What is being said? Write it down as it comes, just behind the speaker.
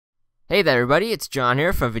Hey there everybody, it's John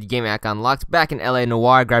here from Video Game Act Unlocked, back in LA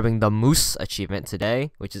Noire grabbing the Moose achievement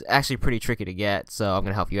today, which is actually pretty tricky to get, so I'm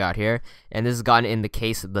going to help you out here. And this is gotten in the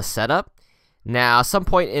case The Setup. Now, at some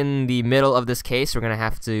point in the middle of this case, we're going to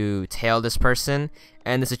have to tail this person,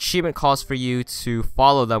 and this achievement calls for you to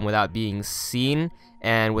follow them without being seen,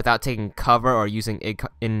 and without taking cover or using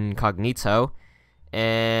incognito.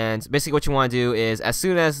 And basically what you want to do is, as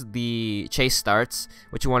soon as the chase starts,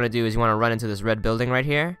 what you want to do is you want to run into this red building right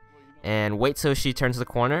here, and wait till she turns the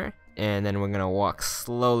corner, and then we're gonna walk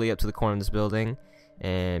slowly up to the corner of this building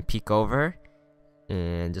and peek over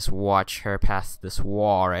and just watch her pass this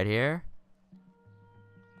wall right here.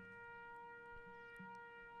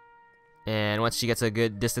 And once she gets a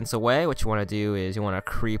good distance away, what you want to do is you want to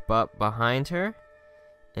creep up behind her,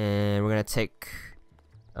 and we're gonna take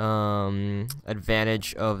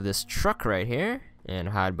advantage of this truck right here and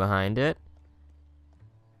hide behind it.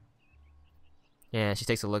 And she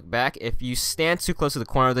takes a look back. If you stand too close to the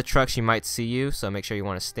corner of the truck, she might see you, so make sure you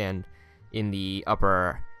want to stand in the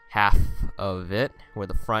upper half of it, where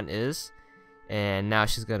the front is. And now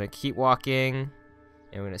she's going to keep walking,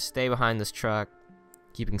 and we're going to stay behind this truck,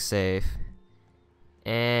 keeping safe.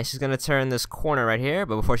 And she's going to turn this corner right here,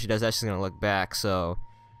 but before she does that, she's going to look back, so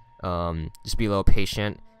just be a little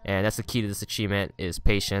patient. And that's the key to this achievement, is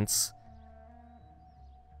patience.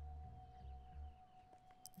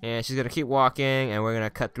 And she's gonna keep walking, and we're gonna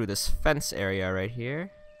cut through this fence area right here.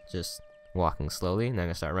 Just walking slowly, and then I'm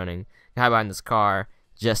gonna start running. Hide behind this car,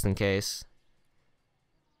 just in case.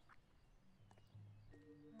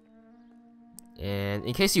 And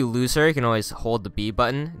in case you lose her, you can always hold the B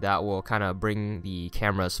button. That will kind of bring the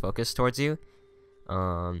camera's focus towards you.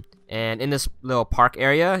 And in this little park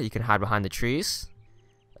area, you can hide behind the trees.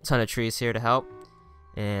 A ton of trees here to help.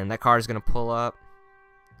 And that car is gonna pull up.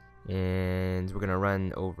 And we're gonna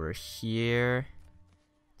run over here,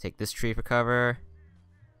 take this tree for cover,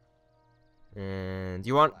 and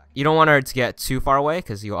you don't want her to get too far away,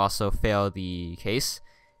 because you also fail the case.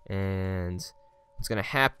 And what's gonna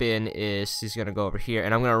happen is she's gonna go over here,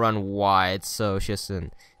 and I'm gonna run wide so she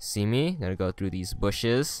doesn't see me. I'm gonna go through these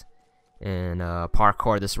bushes and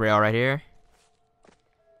parkour this rail right here.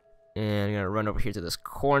 And I'm gonna run over here to this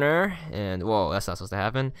corner, and whoa, that's not supposed to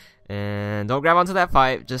happen. And don't grab onto that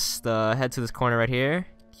pipe, just head to this corner right here,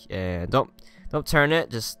 and don't turn it,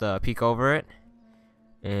 just peek over it.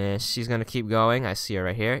 And she's gonna keep going. I see her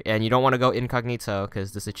right here, and you don't want to go incognito,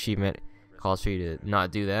 because this achievement calls for you to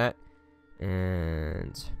not do that.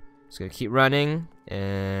 And just gonna keep running,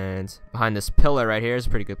 and behind this pillar right here is a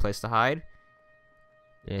pretty good place to hide.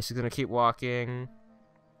 And she's gonna keep walking.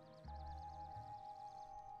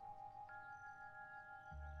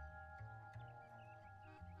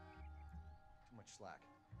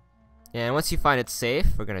 And once you find it safe,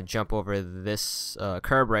 we're gonna jump over this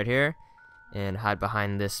curb right here and hide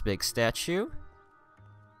behind this big statue.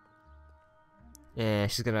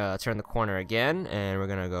 And she's gonna turn the corner again, and we're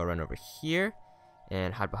gonna go run over here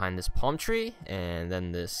and hide behind this palm tree, and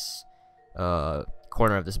then this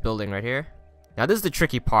corner of this building right here. Now this is the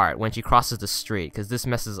tricky part, when she crosses the street, because this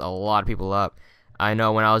messes a lot of people up. I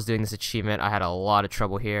know when I was doing this achievement, I had a lot of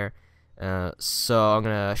trouble here. So I'm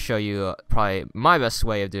gonna show you probably my best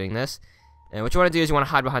way of doing this. And what you want to do is you want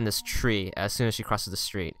to hide behind this tree as soon as she crosses the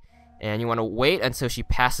street, and you want to wait until she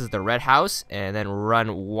passes the red house, and then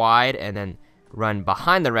run wide, and then run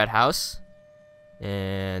behind the red house.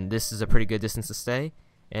 And this is a pretty good distance to stay.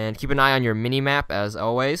 And keep an eye on your mini map as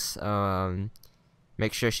always.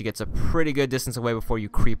 Make sure she gets a pretty good distance away before you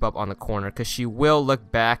creep up on the corner, because she will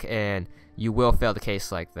look back and you will fail the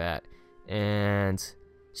case like that. And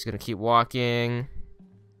she's gonna keep walking,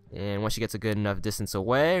 and once she gets a good enough distance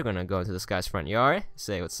away, we're gonna go into this guy's front yard,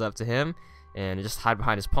 say what's up to him, and just hide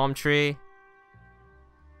behind his palm tree.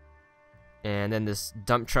 And then this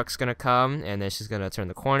dump truck's gonna come, and then she's gonna turn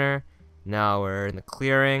the corner. Now we're in the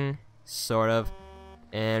clearing, sort of,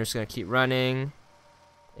 and we're just gonna keep running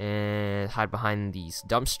and hide behind these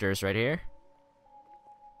dumpsters right here.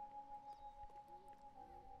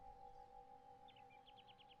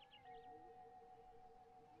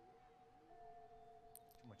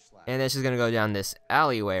 And then she's gonna go down this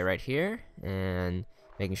alleyway right here, and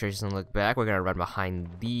making sure she doesn't look back, we're gonna run behind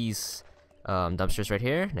these dumpsters right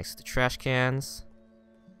here, next to the trash cans.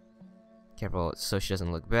 Careful so she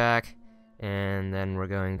doesn't look back. And then we're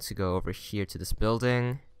going to go over here to this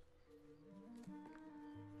building.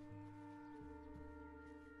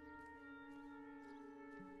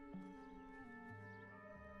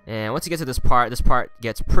 And once you get to this part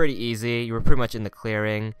gets pretty easy. You were pretty much in the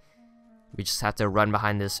clearing. We just have to run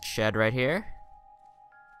behind this shed right here.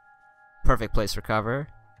 Perfect place for cover.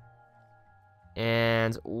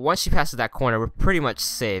 And once she passes that corner, we're pretty much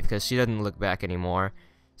safe because she doesn't look back anymore.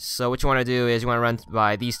 So what you want to do is you want to run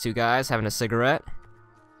by these two guys having a cigarette.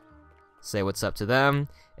 Say what's up to them.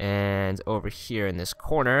 And over here in this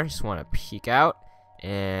corner, just want to peek out.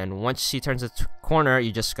 And once she turns the corner,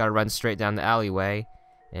 you just got to run straight down the alleyway.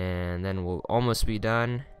 And then we'll almost be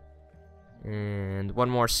done. And one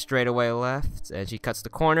more straightaway left. And she cuts the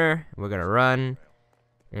corner. We're going to run.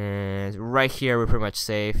 And right here, we're pretty much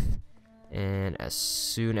safe. And as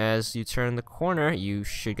soon as you turn the corner, you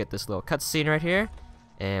should get this little cutscene right here.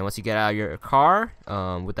 And once you get out of your car,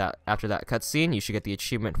 after that cutscene, you should get the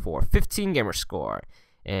achievement for 15 gamer score.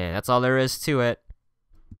 And that's all there is to it.